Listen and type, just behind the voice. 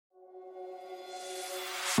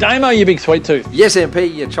Damo, you big sweet tooth. Yes,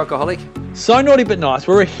 MP, you chocoholic. So Naughty But Nice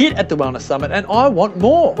were a hit at the Wellness Summit and I want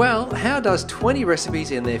more. Well, how does 20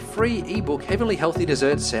 recipes in their free ebook Heavenly Healthy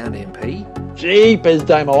Desserts sound, MP? Jeepers,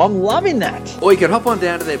 Damo, I'm loving that. Or you can hop on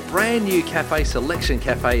down to their brand new cafe, Selection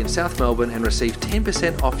Cafe in South Melbourne, and receive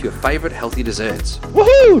 10% off your favourite healthy desserts.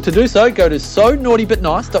 Woohoo! To do so, go to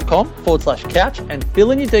sonaughtybutnice.com/couch and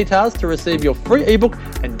fill in your details to receive your free ebook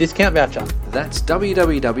and discount voucher. That's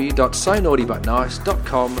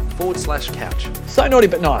www.sonaughtybutnice.com/couch. So Naughty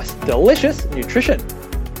But Nice, delicious nutrition.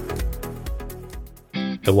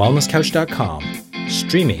 TheWellnessCouch.com,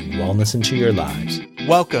 streaming wellness into your lives.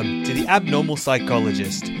 Welcome to The Abnormal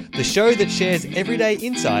Psychologist, the show that shares everyday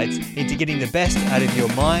insights into getting the best out of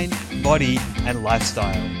your mind, body, and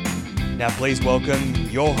lifestyle. Now please welcome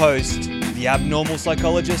your host, the abnormal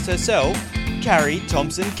psychologist herself, Carrie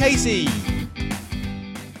Thompson-Casey.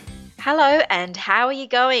 Hello and how are you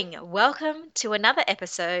going? Welcome to another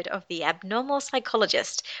episode of The Abnormal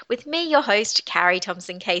Psychologist with me, your host, Carrie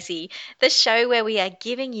Thompson-Casey, the show where we are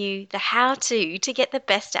giving you the how-to to get the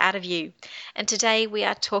best out of you. And today we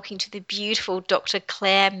are talking to the beautiful Dr.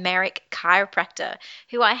 Claire Merrick, chiropractor,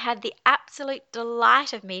 who I had the absolute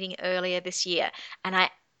delight of meeting earlier this year, and I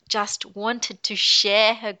just wanted to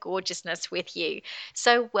share her gorgeousness with you.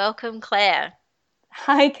 So welcome, Claire.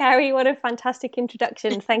 Hi, Carrie. What a fantastic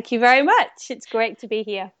introduction. Thank you very much. It's great to be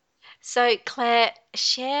here. So, Claire,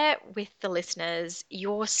 share with the listeners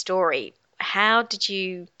your story. How did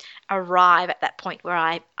you arrive at that point where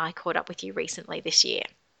I caught up with you recently this year?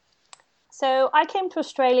 So I came to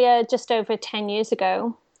Australia just over 10 years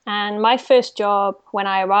ago, and my first job when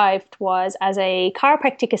I arrived was as a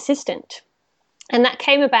chiropractic assistant. And that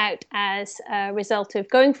came about as a result of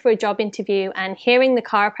going for a job interview and hearing the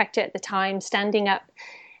chiropractor at the time standing up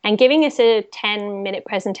and giving us a 10-minute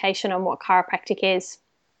presentation on what chiropractic is.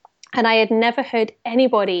 And I had never heard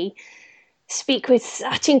anybody speak with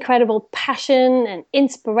such incredible passion and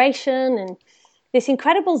inspiration and this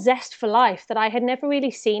incredible zest for life that I had never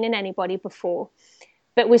really seen in anybody before,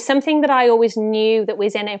 but was something that I always knew that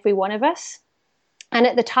was in every one of us. And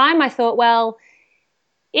at the time I thought, well,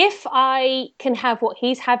 if I can have what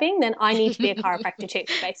he's having, then I need to be a chiropractor too,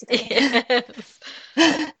 basically.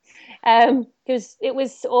 Because it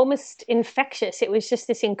was almost infectious. It was just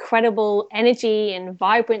this incredible energy and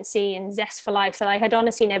vibrancy and zest for life that I had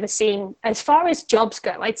honestly never seen as far as jobs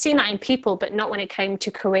go. I'd seen that in people, but not when it came to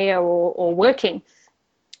career or working.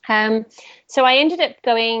 So I ended up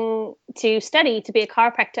going to study to be a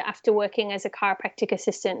chiropractor after working as a chiropractic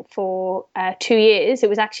assistant for 2 years. It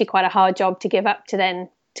was actually quite a hard job to give up to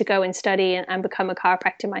go and study and become a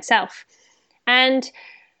chiropractor myself. And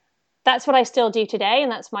that's what I still do today. And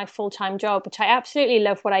that's my full-time job, which I absolutely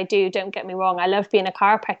love what I do. Don't get me wrong. I love being a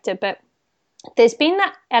chiropractor, but there's been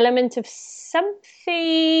that element of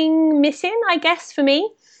something missing, I guess, for me.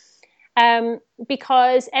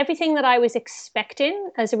 Because everything that I was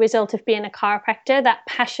expecting as a result of being a chiropractor, that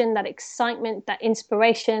passion, that excitement, that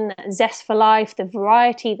inspiration, that zest for life, the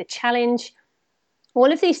variety, the challenge, all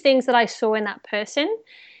of these things that I saw in that person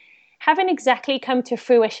haven't exactly come to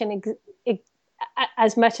fruition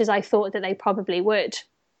as much as I thought that they probably would.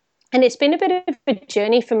 And it's been a bit of a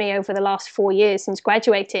journey for me over the last 4 years since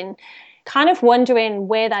graduating, kind of wondering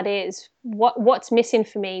where that is, what's missing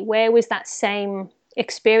for me, where was that same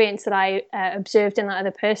experience that I observed in that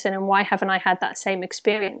other person, and why haven't I had that same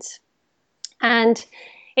experience? And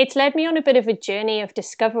it's led me on a bit of a journey of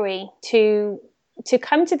discovery to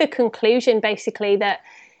come to the conclusion, basically, that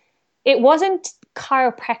it wasn't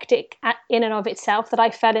chiropractic in and of itself that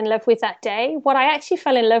I fell in love with that day. What I actually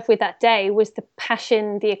fell in love with that day was the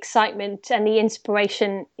passion, the excitement, and the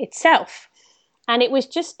inspiration itself. And it was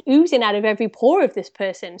just oozing out of every pore of this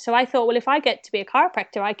person. So I thought, well, if I get to be a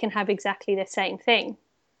chiropractor, I can have exactly the same thing.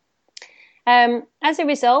 As a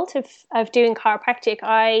result of doing chiropractic,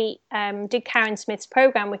 I did Karen Smith's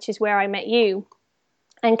program, which is where I met you.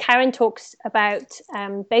 And Karen talks about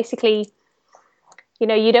basically, you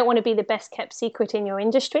know, you don't want to be the best kept secret in your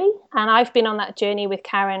industry. And I've been on that journey with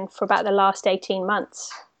Karen for about the last 18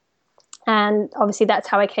 months. And obviously that's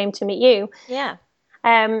how I came to meet you. Yeah.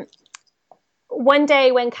 One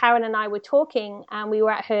day when Karen and I were talking and we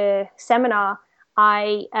were at her seminar,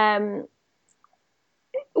 I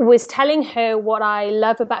was telling her what I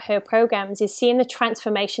love about her programs is seeing the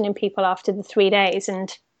transformation in people after the 3 days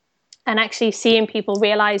and actually seeing people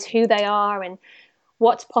realize who they are and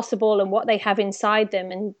what's possible and what they have inside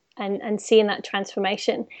them and seeing that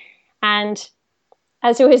transformation. And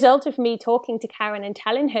as a result of me talking to Karen and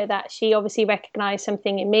telling her that, she obviously recognized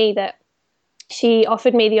something in me that she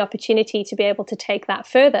offered me the opportunity to be able to take that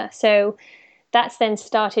further. So that's then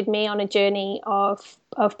started me on a journey of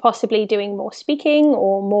possibly doing more speaking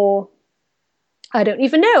or more, I don't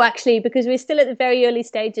even know actually, because we're still at the very early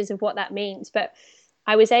stages of what that means. But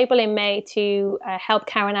I was able in May to help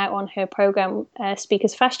Karen out on her program,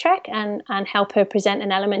 Speakers Fast Track, and help her present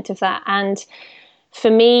an element of that. And for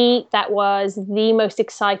me, that was the most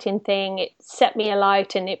exciting thing. It set me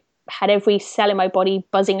alight, and it had every cell in my body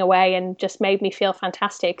buzzing away and just made me feel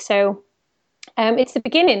fantastic. So it's the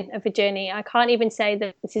beginning of a journey. I can't even say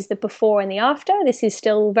that this is the before and the after. This is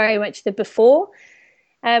still very much the before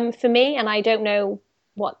for me, and I don't know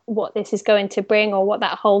what this is going to bring or what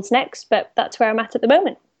that holds next, but that's where I'm at the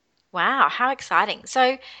moment. Wow, how exciting.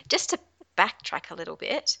 So just to backtrack a little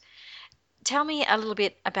bit, tell me a little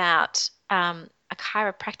bit about a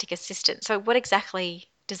chiropractic assistant. So what exactly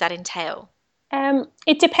does that entail?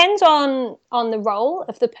 It depends on the role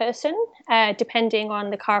of the person, depending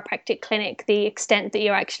on the chiropractic clinic, the extent that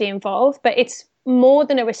you're actually involved. But it's more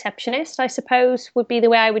than a receptionist, I suppose, would be the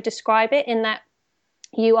way I would describe it, in that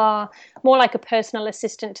you are more like a personal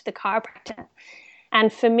assistant to the chiropractor.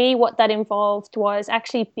 And for me, what that involved was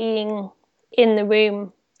actually being in the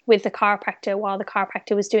room with the chiropractor while the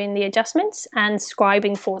chiropractor was doing the adjustments and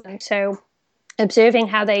scribing for them. So observing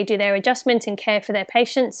how they do their adjustments and care for their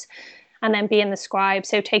patients, and then being the scribe,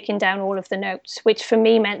 so taking down all of the notes, which for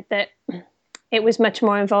me meant that it was much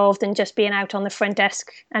more involved than just being out on the front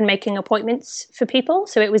desk and making appointments for people.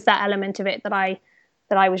 So it was that element of it that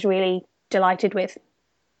I was really delighted with.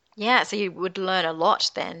 Yeah, so you would learn a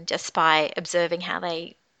lot then just by observing how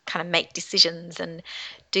they kind of make decisions and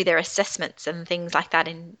do their assessments and things like that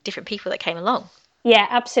in different people that came along. Yeah,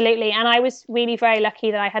 absolutely. And I was really very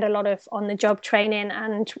lucky that I had a lot of on-the-job training,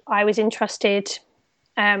 and I was entrusted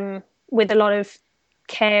with a lot of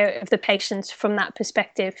care of the patients from that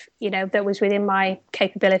perspective, that was within my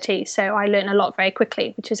capability. So I learned a lot very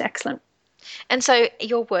quickly, which was excellent. And so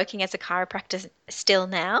you're working as a chiropractor still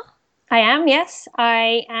now? I am, yes.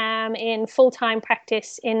 I am in full-time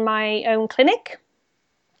practice in my own clinic.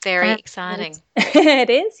 Very exciting. It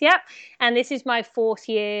is, yeah. And this is my 4th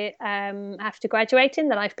year after graduating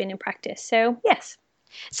that I've been in practice. So, yes.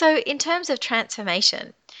 So in terms of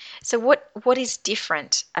transformation, so what is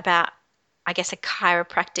different about, I guess, a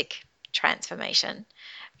chiropractic transformation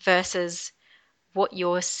versus what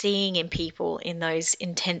you're seeing in people in those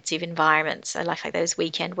intensive environments, so like those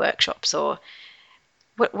weekend workshops, or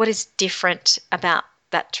what is different about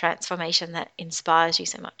that transformation that inspires you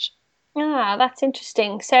so much? That's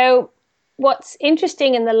interesting. So what's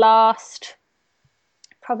interesting in the last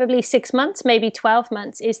probably 6 months, maybe 12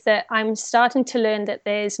 months, is that I'm starting to learn that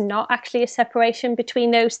there's not actually a separation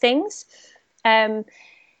between those things.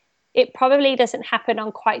 It probably doesn't happen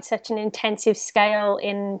on quite such an intensive scale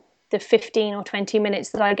in the 15 or 20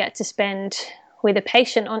 minutes that I get to spend with a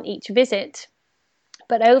patient on each visit.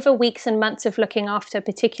 But over weeks and months of looking after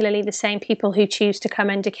particularly the same people who choose to come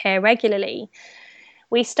under care regularly,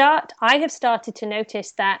 I have started to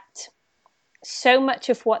notice that so much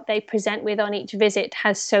of what they present with on each visit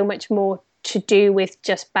has so much more to do with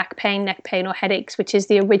just back pain, neck pain, or headaches, which is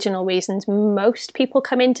the original reasons most people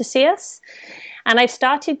come in to see us. And I have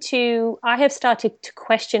started to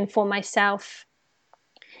question for myself,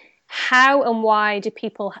 how and why do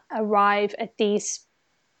people arrive at these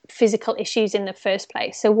physical issues in the first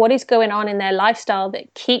place? So what is going on in their lifestyle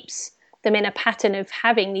that keeps them in a pattern of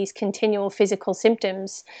having these continual physical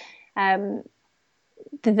symptoms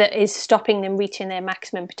that is stopping them reaching their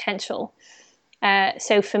maximum potential?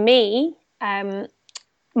 So for me,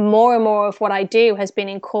 more and more of what I do has been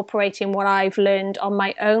incorporating what I've learned on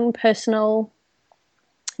my own personal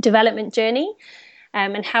development journey,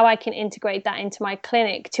 and how I can integrate that into my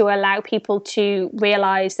clinic to allow people to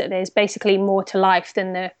realize that there's basically more to life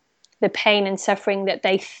than the pain and suffering that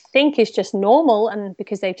they think is just normal, and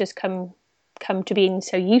because they've just come to being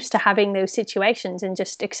so used to having those situations, and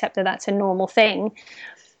just accept that that's a normal thing,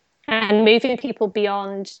 and moving people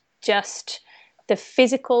beyond just the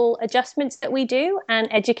physical adjustments that we do, and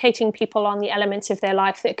educating people on the elements of their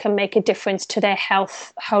life that can make a difference to their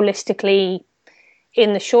health holistically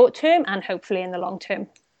in the short term and hopefully in the long term.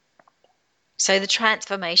 So the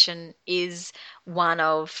transformation is one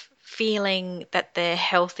of feeling that their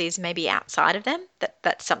health is maybe outside of them,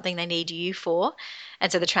 that's something they need you for. And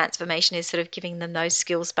so the transformation is sort of giving them those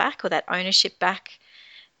skills back, or that ownership back,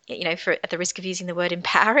 for, at the risk of using the word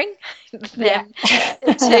empowering them,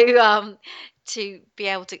 to be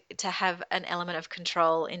able to have an element of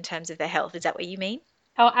control in terms of their health. Is that what you mean?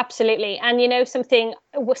 Oh, absolutely. And something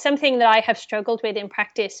that I have struggled with in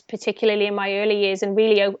practice, particularly in my early years, and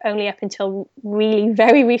really only up until really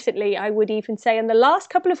very recently, I would even say in the last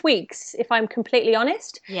couple of weeks, if I'm completely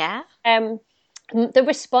honest. Yeah. the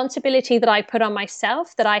responsibility that I put on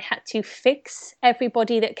myself, that I had to fix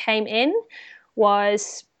everybody that came in,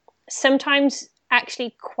 was sometimes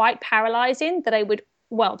actually quite paralyzing. That I would,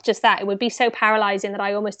 well, just that, it would be so paralyzing that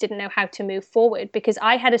I almost didn't know how to move forward, because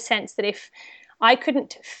I had a sense that if I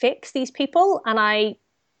couldn't fix these people, and I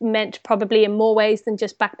meant probably in more ways than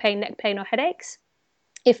just back pain, neck pain, or headaches,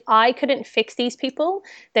 if I couldn't fix these people,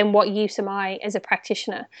 then what use am I as a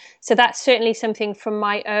practitioner? So that's certainly something from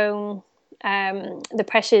my own, the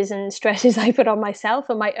pressures and stresses I put on myself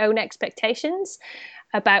and my own expectations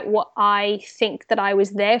about what I think that I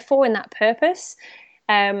was there for in that purpose,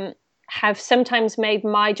 have sometimes made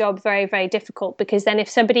my job very, very difficult, because then if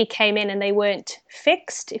somebody came in and they weren't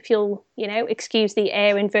fixed, if you'll, excuse the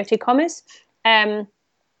air inverted commas, then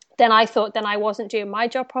I thought then I wasn't doing my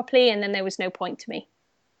job properly, and then there was no point to me.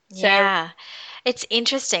 Yeah, it's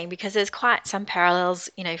interesting because there's quite some parallels,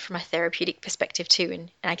 from a therapeutic perspective too,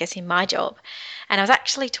 and I guess in my job. And I was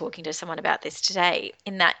actually talking to someone about this today,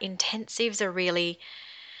 in that intensives are really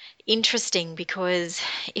interesting because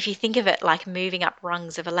if you think of it like moving up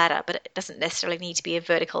rungs of a ladder, but it doesn't necessarily need to be a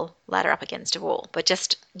vertical ladder up against a wall, but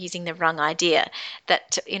just using the rung idea,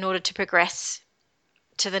 that in order to progress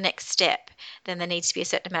to the next step, then there needs to be a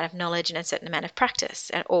certain amount of knowledge and a certain amount of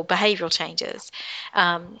practice or behavioral changes.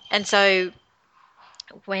 And so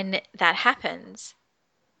when that happens,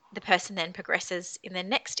 the person then progresses in the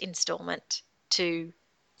next installment to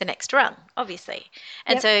the next rung, obviously.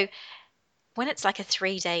 And Yep. so when it's like a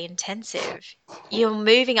 3-day intensive, you're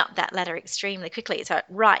moving up that ladder extremely quickly. So,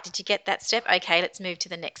 right, did you get that step? Okay, let's move to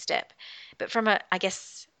the next step. But from a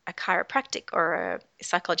chiropractic or a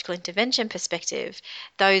psychological intervention perspective,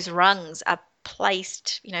 those rungs are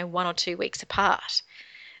placed, 1 or 2 weeks apart.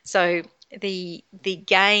 So the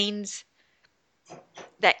gains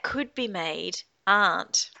that could be made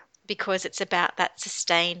aren't, because it's about that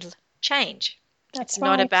sustained change. That's It's right.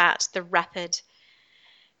 not about the rapid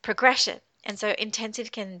progression. And so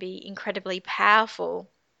intensive can be incredibly powerful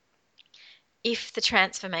if the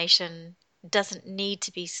transformation doesn't need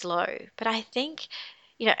to be slow. But I think,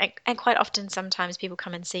 and quite often sometimes people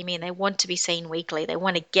come and see me and they want to be seen weekly. They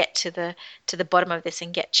want to get to the bottom of this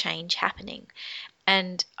and get change happening.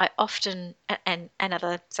 And I often, and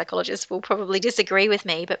other psychologists will probably disagree with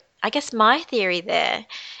me, but I guess my theory there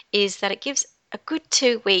is that it gives a good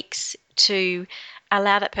 2 weeks to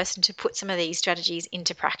allow that person to put some of these strategies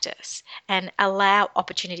into practice and allow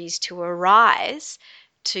opportunities to arise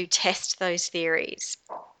to test those theories.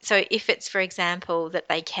 So if it's, for example, that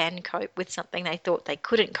they can cope with something they thought they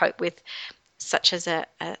couldn't cope with, such as a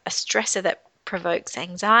stressor that provokes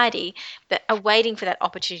anxiety, that are waiting for that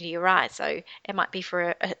opportunity to arise. So it might be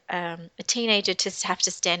for a teenager to have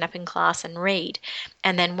to stand up in class and read.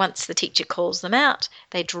 And then once the teacher calls them out,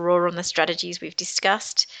 they draw on the strategies we've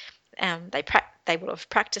discussed. They will have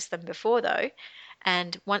practiced them before, though.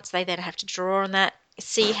 And once they then have to draw on that,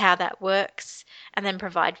 see how that works, and then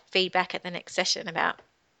provide feedback at the next session about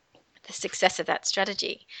the success of that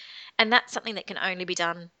strategy. And that's something that can only be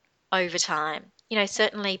done over time.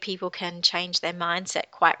 Certainly people can change their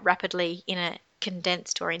mindset quite rapidly in a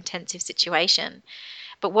condensed or intensive situation.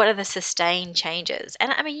 But what are the sustained changes?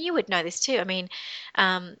 And I mean, you would know this too. I mean,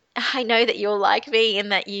 I know that you're like me in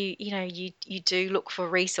that you do look for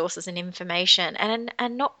resources and information,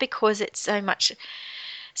 and not because it's so much.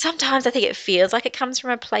 Sometimes I think it feels like it comes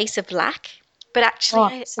from a place of lack, but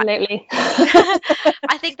actually, absolutely.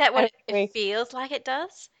 I think that what I agree. it feels like it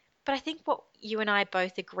does. But I think what you and I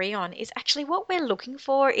both agree on is actually what we're looking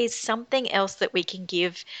for is something else that we can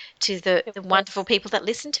give to the wonderful people that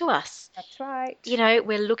listen to us. That's right.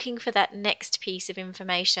 We're looking for that next piece of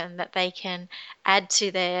information that they can add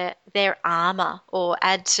to their armor or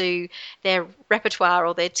add to their repertoire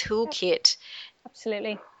or their toolkit.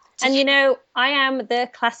 Absolutely. And I am the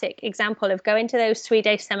classic example of going to those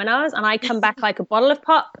 3-day seminars and I come back like a bottle of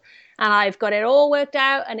pop and I've got it all worked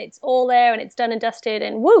out and it's all there and it's done and dusted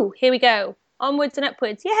and woo, here we go. Onwards and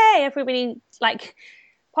upwards. Yay, everybody like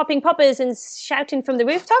popping poppers and shouting from the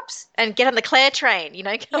rooftops. And get on the Claire train,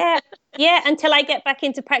 Yeah, until I get back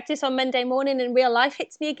into practice on Monday morning and real life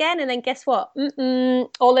hits me again. And then guess what?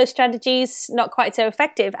 All those strategies, not quite so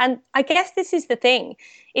effective. And I guess this is the thing,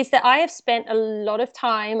 is that I have spent a lot of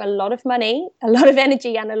time, a lot of money, a lot of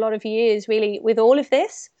energy and a lot of years really with all of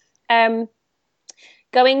this,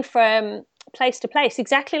 going from place to place,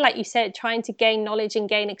 exactly like you said, trying to gain knowledge and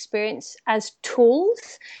gain experience as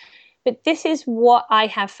tools. But this is what I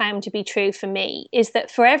have found to be true for me, is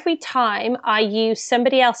that for every time I use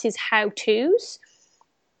somebody else's how-tos,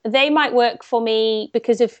 they might work for me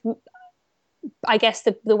because of, I guess,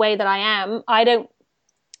 the way that I am. I don't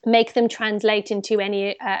make them translate into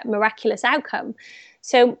any miraculous outcome.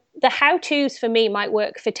 So the how-tos for me might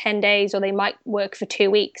work for 10 days, or they might work for 2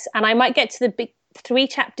 weeks. And I might get to the big 3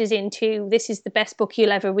 chapters into, this is the best book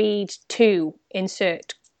you'll ever read, to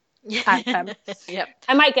insert outcome. Yep.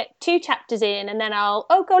 I might get 2 chapters in, and then I'll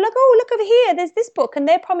look over here, there's this book and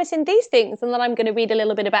they're promising these things, and then I'm going to read a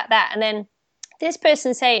little bit about that, and then this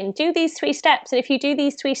person saying, do these 3 steps, and if you do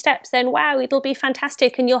these 3 steps, then wow, it'll be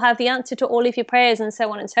fantastic and you'll have the answer to all of your prayers, and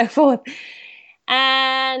so on and so forth.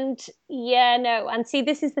 And and see,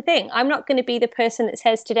 this is the thing. I'm not going to be the person that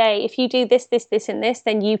says today, if you do this, this, this, and this,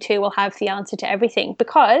 then you too will have the answer to everything,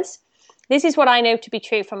 because this is what I know to be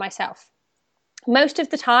true for myself. Most of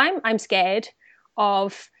the time, I'm scared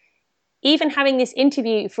of even having this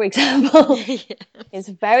interview, for example. It's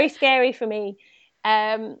very scary for me.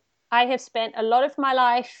 I have spent a lot of my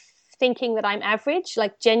life thinking that I'm average.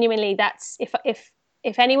 Like, genuinely, that's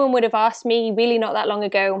if anyone would have asked me really not that long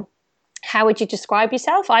ago, how would you describe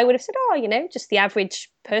yourself? I would have said, just the average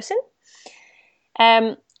person.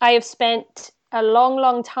 I have spent a long,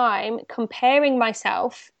 long time comparing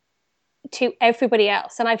myself to everybody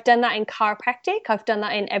else. And I've done that in chiropractic. I've done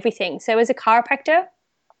that in everything. So as a chiropractor,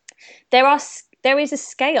 there is a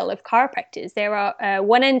scale of chiropractors. There are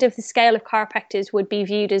one end of the scale of chiropractors would be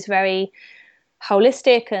viewed as very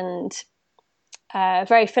holistic and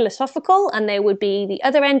very philosophical. And there would be the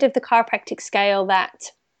other end of the chiropractic scale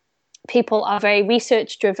that people are very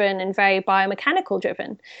research driven and very biomechanical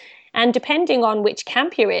driven. And depending on which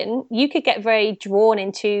camp you're in, you could get very drawn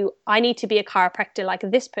into, I need to be a chiropractor like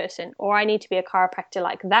this person, or I need to be a chiropractor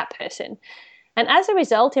like that person. And as a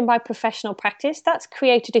result, in my professional practice, that's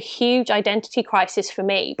created a huge identity crisis for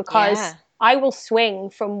me, because I will swing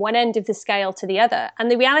from one end of the scale to the other. And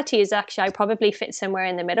the reality is, actually, I probably fit somewhere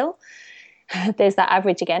in the middle. There's that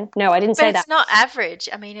average again. No, I didn't say that. But it's not average.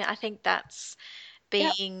 I mean, I think that's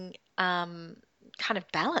being kind of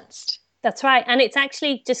balanced. That's right. And it's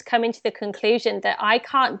actually just coming to the conclusion that I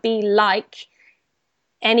can't be like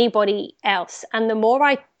anybody else. And the more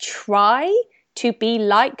I try to be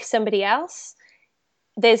like somebody else,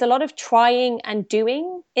 there's a lot of trying and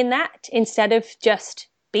doing in that instead of just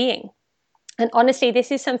being. And honestly,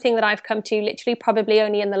 this is something that I've come to literally probably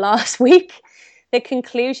only in the last week, the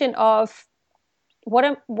conclusion of what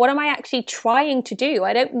am I actually trying to do?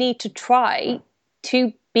 I don't need to try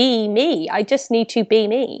to be me. I just need to be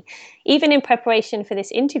me. Even in preparation for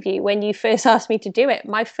this interview, when you first asked me to do it,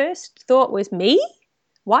 my first thought was, me?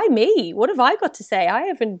 Why me? What have I got to say? I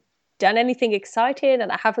haven't done anything exciting,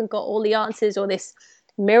 and I haven't got all the answers or this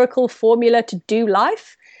miracle formula to do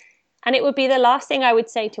life. And it would be the last thing I would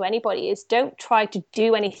say to anybody is, don't try to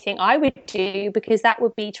do anything I would do, because that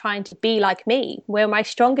would be trying to be like me. Where my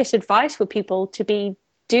strongest advice for people to be,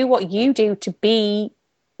 do what you do to be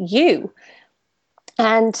you.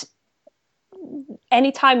 And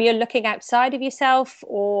anytime you're looking outside of yourself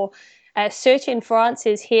or searching for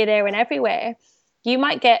answers here, there, and everywhere, you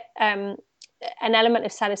might get an element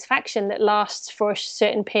of satisfaction that lasts for a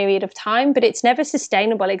certain period of time, but it's never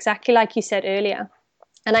sustainable, exactly like you said earlier.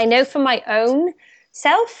 And I know for my own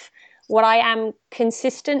self, what I am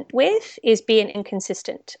consistent with is being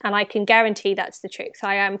inconsistent. And I can guarantee that's the truth.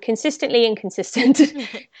 I am consistently inconsistent.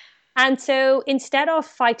 And so instead of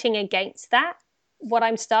fighting against that, what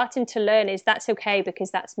I'm starting to learn is that's okay,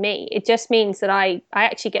 because that's me. It just means that I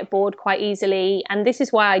actually get bored quite easily. And this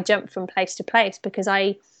is why I jump from place to place, because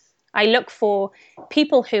I look for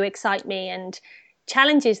people who excite me, and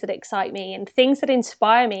challenges that excite me, and things that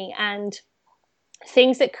inspire me, and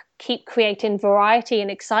things that keep creating variety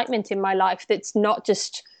and excitement in my life that's not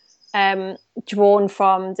just drawn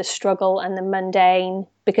from the struggle and the mundane,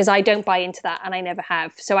 because I don't buy into that, and I never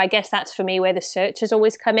have. So I guess that's for me where the search has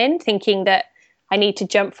always come in, thinking that I need to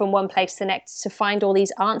jump from one place to the next to find all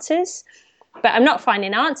these answers. But I'm not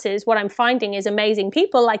finding answers. What I'm finding is amazing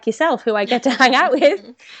people like yourself who I get to hang out with.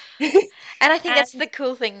 And I think that's the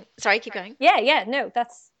cool thing. Sorry, keep going. Yeah, no,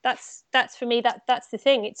 that's for me, that's the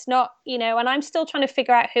thing. It's not, and I'm still trying to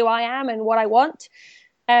figure out who I am and what I want.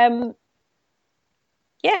 And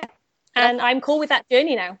I'm cool with that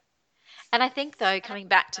journey now. And I think, though, coming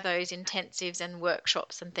back to those intensives and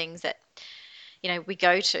workshops and things that, we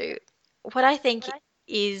go to, what I think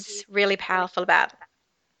is really powerful about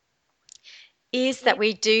is that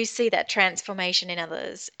we do see that transformation in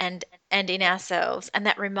others and in ourselves, and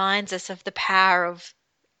that reminds us of the power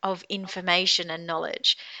of information and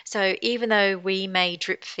knowledge. So even though we may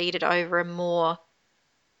drip feed it over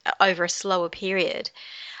a slower period,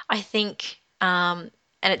 I think, and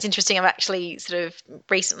it's interesting, I've actually sort of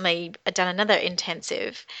recently done another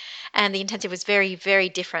intensive, and the intensive was very, very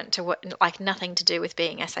different to nothing to do with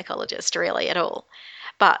being a psychologist really at all.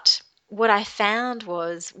 But what I found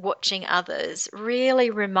was watching others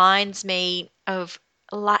really reminds me of,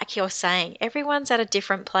 like you're saying, everyone's at a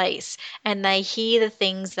different place and they hear the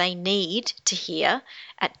things they need to hear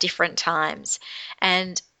at different times.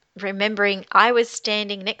 And remembering I was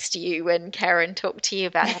standing next to you when Karen talked to you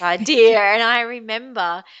about that idea, and I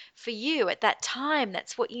remember for you at that time,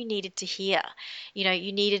 that's what you needed to hear.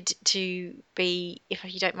 You needed to be, if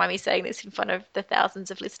you don't mind me saying this in front of the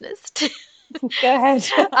thousands of listeners, Go ahead.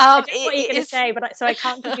 I don't know what you're going to it's say, so I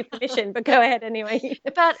can't give you permission, but go ahead anyway.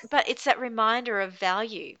 but it's that reminder of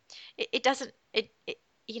value. It doesn't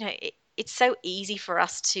it's so easy for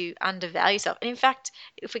us to undervalue yourself. And in fact,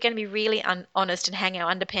 if we're going to be really honest and hang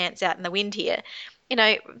our underpants out in the wind here, you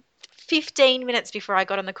know, 15 minutes before I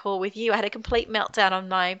got on the call with you, I had a complete meltdown on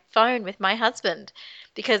my phone with my husband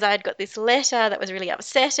because I had got this letter that was really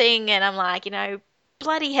upsetting, and I'm like,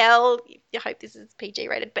 bloody hell, I hope this is PG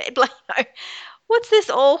rated, but what's this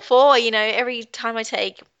all for? Every time I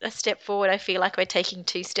take a step forward, I feel like we're taking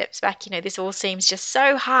two steps back. This all seems just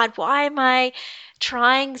so hard. Why am I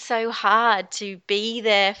trying so hard to be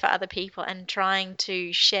there for other people and trying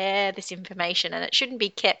to share this information? And it shouldn't be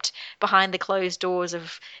kept behind the closed doors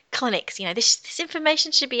of clinics. This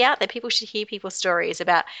information should be out there. People should hear people's stories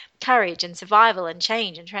about courage and survival and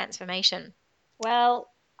change and transformation. Well,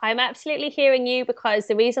 I'm absolutely hearing you, because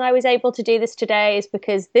the reason I was able to do this today is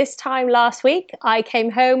because this time last week, I came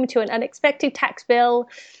home to an unexpected tax bill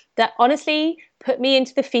that honestly put me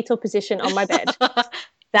into the fetal position on my bed.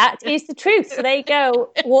 That is the truth. So there you go.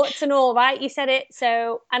 Warts and all, right? You said it.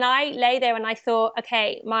 So, and I lay there and I thought,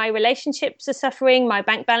 okay, my relationships are suffering, my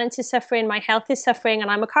bank balance is suffering, my health is suffering, and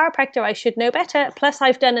I'm a chiropractor. I should know better. Plus,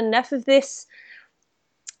 I've done enough of this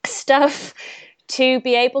stuff to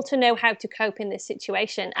be able to know how to cope in this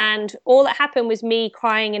situation. And all that happened was me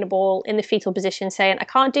crying in a ball in the fetal position saying, I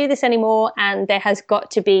can't do this anymore, and there has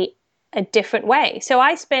got to be a different way. So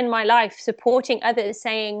I spend my life supporting others,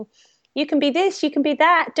 saying, you can be this, you can be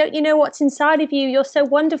that. Don't you know what's inside of you? You're so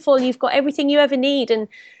wonderful. You've got everything you ever need. And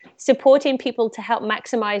supporting people to help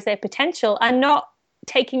maximize their potential, and not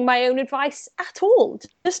taking my own advice at all.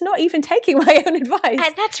 Just not even taking my own advice.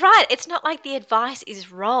 And that's right. It's not like the advice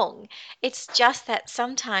is wrong. It's just that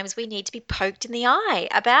sometimes we need to be poked in the eye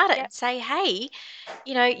about it and say, hey,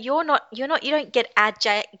 you don't get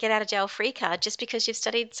out of jail free card just because you've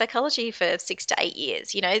studied psychology for 6 to 8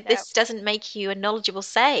 years. This doesn't make you a knowledgeable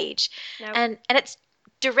sage. And it's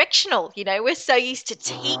directional. We're so used to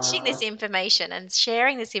teaching this information and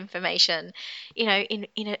sharing this information, in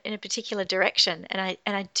a particular direction. And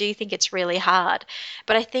I do think it's really hard.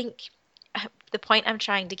 But I think the point I'm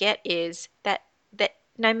trying to get is that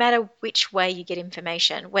no matter which way you get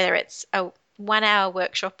information, whether it's a 1-hour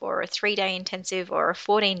workshop or a 3-day intensive or a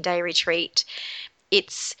 14-day retreat,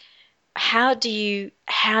 it's how do you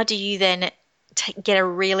then get a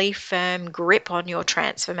really firm grip on your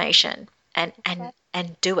transformation and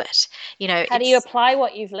do it. How do you apply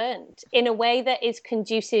what you've learned in a way that is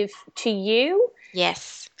conducive to you?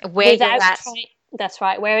 Yes, where you're at. That's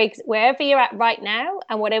right. Wherever you're at right now,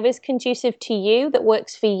 and whatever is conducive to you that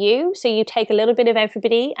works for you. So you take a little bit of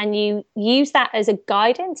everybody and you use that as a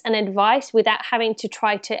guidance and advice without having to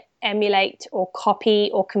try to emulate or copy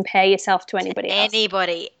or compare yourself to anybody else.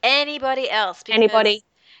 Anybody else.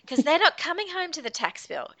 Because they're not coming home to the tax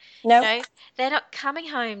bill. No. They're not coming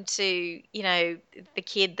home to, the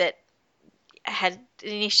kid that had an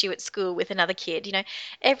issue at school with another kid.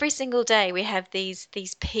 Every single day we have these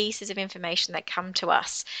pieces of information that come to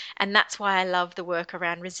us. And that's why I love the work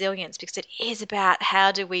around resilience, because it is about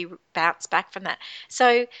how do we bounce back from that.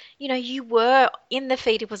 So, you were in the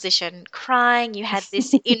fetal position crying. You had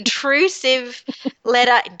this intrusive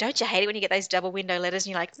letter. And don't you hate it when you get those double window letters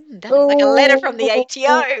and you're like, that's like a letter from the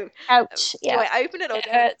ATO. Ouch. Do I open it or it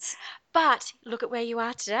hurts? But look at where you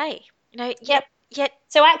are today. Yet.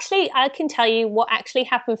 So actually, I can tell you what actually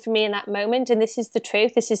happened for me in that moment. And this is the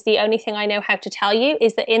truth. This is the only thing I know how to tell you,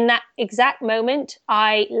 is that in that exact moment,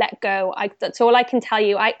 I let go. That's all I can tell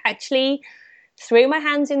you. I actually threw my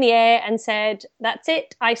hands in the air and said, that's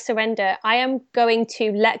it. I surrender. I am going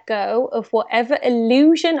to let go of whatever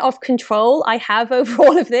illusion of control I have over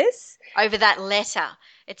all of this. Over that letter.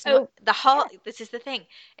 It's not the whole. Yeah. This is the thing.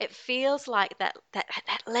 It feels like that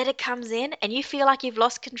letter comes in, and you feel like you've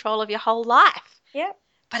lost control of your whole life. Yeah.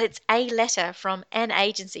 But it's a letter from an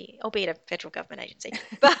agency, albeit a federal government agency,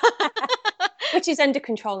 which is under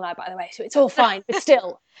control now, by the way. So it's all fine, but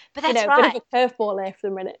still, but that's right. Bit of a curveball there for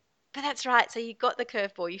the minute. But that's right. So you got the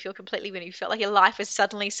curveball. You feel completely winning. You felt like your life was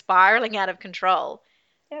suddenly spiraling out of control.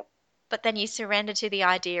 Yep. But then you surrender to the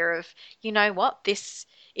idea of, you know what, it's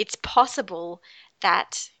possible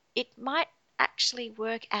that it might actually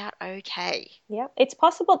work out okay. Yeah, it's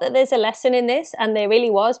possible that there's a lesson in this, and there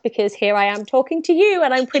really was, because here I am talking to you,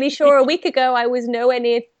 and I'm pretty sure a week ago I was nowhere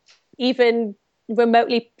near even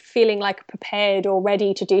remotely feeling like prepared or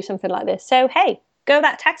ready to do something like this. So hey, go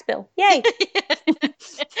that tax bill. Yay.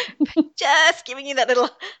 Just giving you that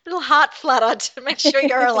little heart flutter to make sure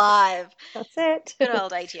you're alive. That's it. Good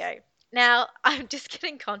old ATO. Now, I'm just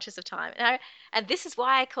getting conscious of time. And this is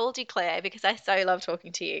why I called you, Claire, because I so love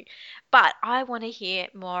talking to you. But I want to hear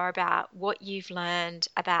more about what you've learned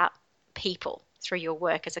about people through your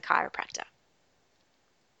work as a chiropractor.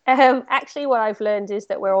 Actually, what I've learned is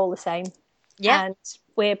that we're all the same. Yeah. And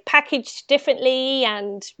we're packaged differently,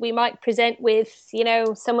 and we might present with,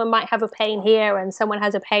 someone might have a pain here, and someone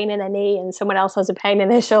has a pain in their knee, and someone else has a pain in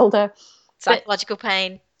their shoulder. Psychological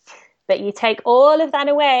pain. But you take all of that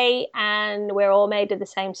away, and we're all made of the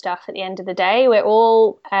same stuff at the end of the day. We're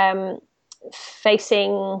all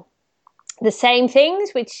facing the same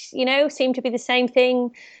things, which, seem to be the same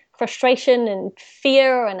thing: frustration and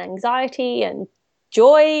fear and anxiety and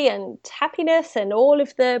joy and happiness and all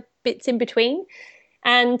of the bits in between.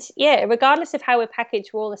 And yeah, regardless of how we're packaged,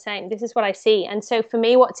 we're all the same. This is what I see. And so for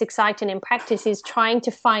me, what's exciting in practice is trying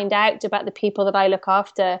to find out about the people that I look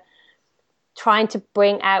after, trying to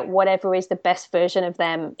bring out whatever is the best version of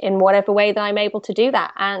them in whatever way that I'm able to do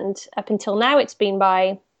that. And up until now, it's been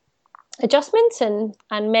by adjustments, and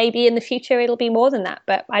maybe in the future it'll be more than that.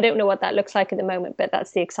 But I don't know what that looks like at the moment, but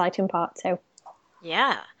that's the exciting part. So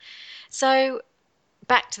yeah. So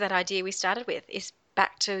back to that idea we started with, is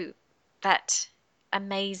back to that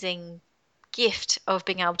amazing gift of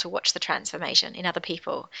being able to watch the transformation in other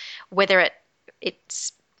people, whether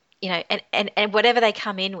it's and whatever they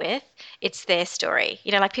come in with, it's their story.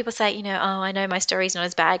 Like people say, oh, I know my story's not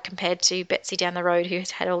as bad compared to Betsy down the road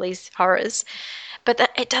who's had all these horrors, but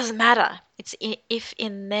that it doesn't matter. It's if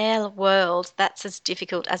in their world that's as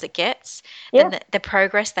difficult as it gets, then the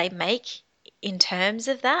progress they make in terms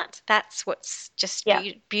of that's what's just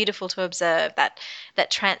beautiful to observe,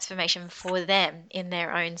 that transformation for them in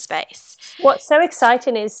their own space. What's so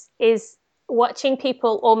exciting is watching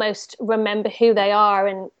people almost remember who they are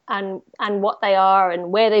and what they are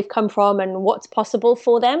and where they've come from and what's possible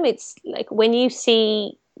for them. It's like when you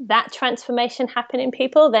see that transformation happen in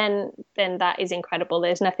people, then that is incredible.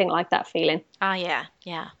 There's nothing like that feeling. Oh, yeah.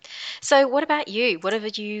 So what about you? What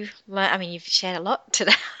have you learned? I mean, you've shared a lot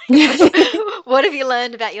today. What have you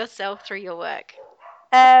learned about yourself through your work?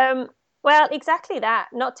 Well, exactly that.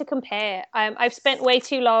 Not to compare. I've spent way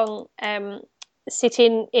too long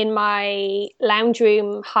sitting in my lounge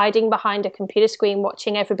room, hiding behind a computer screen,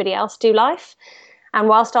 watching everybody else do life. And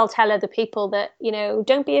whilst I'll tell other people that,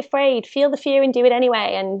 don't be afraid, feel the fear and do it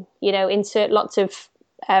anyway, and, insert lots of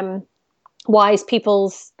wise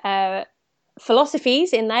people's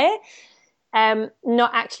philosophies in there,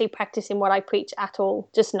 not actually practicing what I preach at all.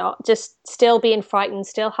 Just still being frightened,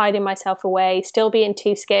 still hiding myself away, still being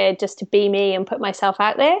too scared just to be me and put myself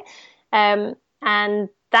out there. And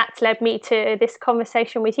that's led me to this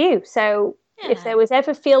conversation with you. So if there was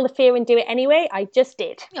ever feel the fear and do it anyway, I just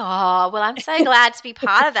did. Oh, well, I'm so glad to be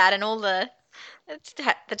part of that, and all the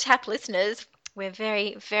TAP listeners, we're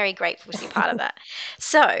very, very grateful to be part of that.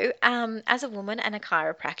 So as a woman and a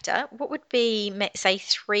chiropractor, what would be, say,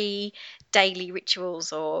 3 daily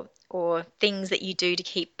rituals or things that you do to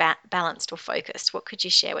keep balanced or focused? What could you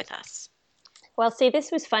share with us? Well, see,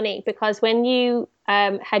 this was funny because when you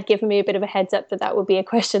had given me a bit of a heads up that would be a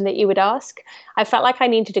question that you would ask, I felt like I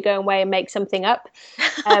needed to go away and make something up.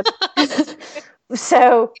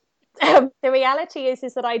 So the reality is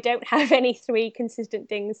that I don't have any 3 consistent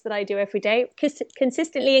things that I do every day.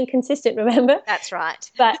 Consistently inconsistent, remember? That's right.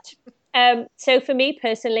 But so for me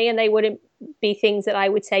personally, and they wouldn't be things that I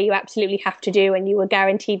would say you absolutely have to do and you will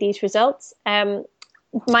guarantee these results. My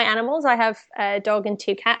animals, I have a dog and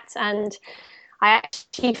 2 cats, and I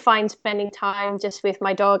actually find spending time just with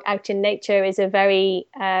my dog out in nature is a very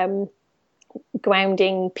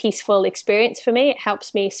grounding, peaceful experience for me. It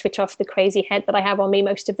helps me switch off the crazy head that I have on me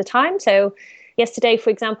most of the time. So yesterday, for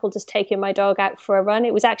example, just taking my dog out for a run.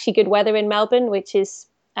 It was actually good weather in Melbourne, which is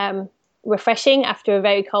refreshing after a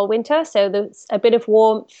very cold winter. So there's a bit of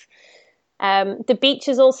warmth. The beach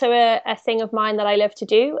is also a thing of mine that I love to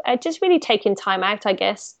do. Just really taking time out, I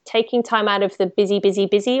guess. Taking time out of the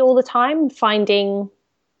busy all the time. Finding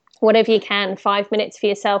whatever you can, 5 minutes for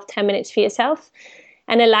yourself, 10 minutes for yourself.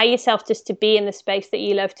 And allow yourself just to be in the space that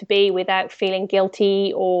you love to be without feeling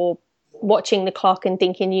guilty or watching the clock and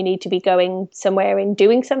thinking you need to be going somewhere and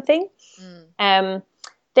doing something. They're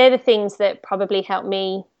the things that probably help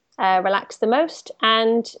me relax the most.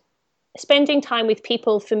 And spending time with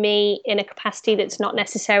people for me in a capacity that's not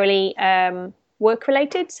necessarily work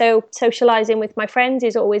related. So socializing with my friends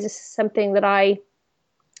is always something that I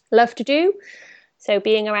love to do. So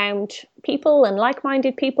being around people and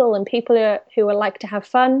like-minded people and people who are like to have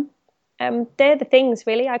fun, they're the things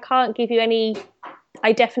really. I can't give you any,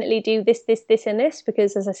 I definitely do this, and this,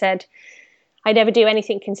 because as I said, I never do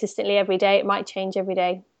anything consistently every day. It might change every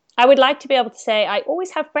day. I would like to be able to say I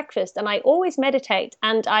always have breakfast and I always meditate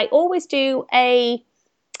and I always do a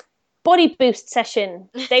body boost session.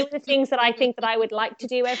 They were the things that I think that I would like to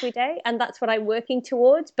do every day, and that's what I'm working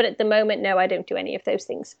towards. But at the moment, no, I don't do any of those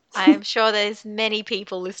things. I am sure there's many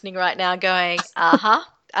people listening right now going,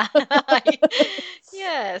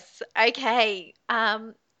 yes, okay.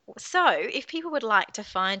 So if people would like to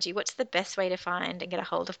find you, what's the best way to find and get a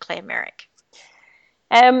hold of Claire Merrick?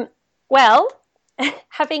 Well,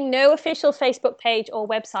 having no official Facebook page or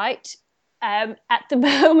website at the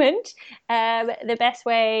moment, the best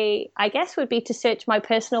way, I guess, would be to search my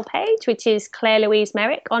personal page, which is Claire Louise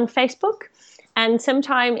Merrick on Facebook. And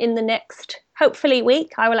sometime in the next, hopefully,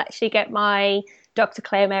 week, I will actually get my Dr.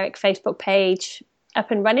 Claire Merrick Facebook page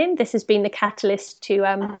up and running. This has been the catalyst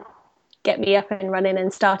to get me up and running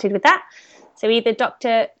and started with that. So either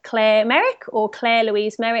Dr. Claire Merrick or Claire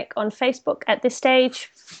Louise Merrick on Facebook at this stage,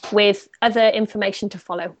 with other information to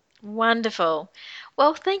follow. Wonderful.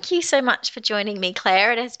 Well, thank you so much for joining me,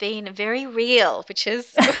 Claire. It has been very real, which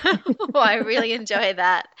is I really enjoy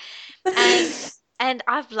that. And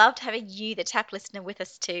I've loved having you, the TAP listener, with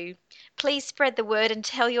us too. Please spread the word and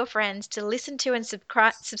tell your friends to listen to and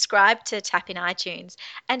subscribe to TAP in iTunes.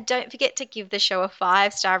 And don't forget to give the show a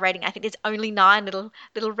 5-star rating. I think there's only 9 little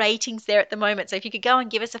ratings there at the moment. So if you could go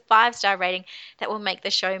and give us a 5-star rating, that will make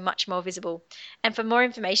the show much more visible. And for more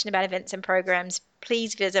information about events and programs,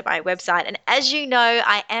 please visit my website. And as you know,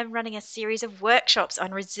 I am running a series of workshops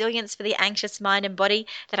on resilience for the anxious mind and body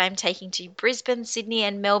that I'm taking to Brisbane, Sydney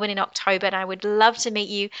and Melbourne in October. And I would love to meet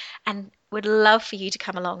you and would love for you to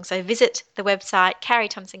come along. So visit the website,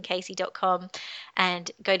 carriethompsoncasey.com,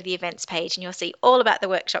 and go to the events page and you'll see all about the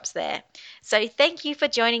workshops there. So thank you for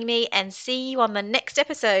joining me, and see you on the next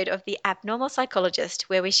episode of The Abnormal Psychologist,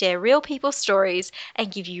 where we share real people's stories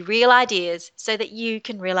and give you real ideas so that you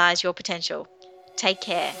can realize your potential. Take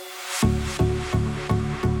care.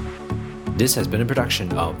 This has been a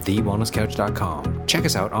production of TheWellnessCouch.com. Check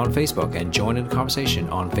us out on Facebook and join in the conversation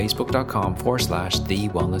on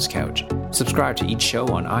Facebook.com/TheWellnessCouch. Subscribe to each show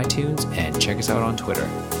on iTunes and check us out on Twitter.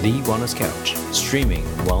 The Wellness Couch, streaming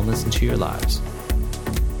wellness into your lives.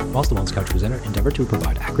 Whilst the Wellness Couch presenter endeavor to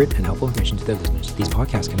provide accurate and helpful information to their listeners, these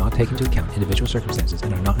podcasts cannot take into account individual circumstances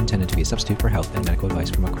and are not intended to be a substitute for health and medical advice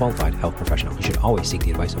from a qualified health professional. You should always seek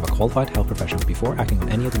the advice of a qualified health professional before acting on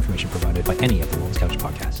any of the information provided by any of the Wellness Couch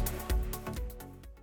podcasts.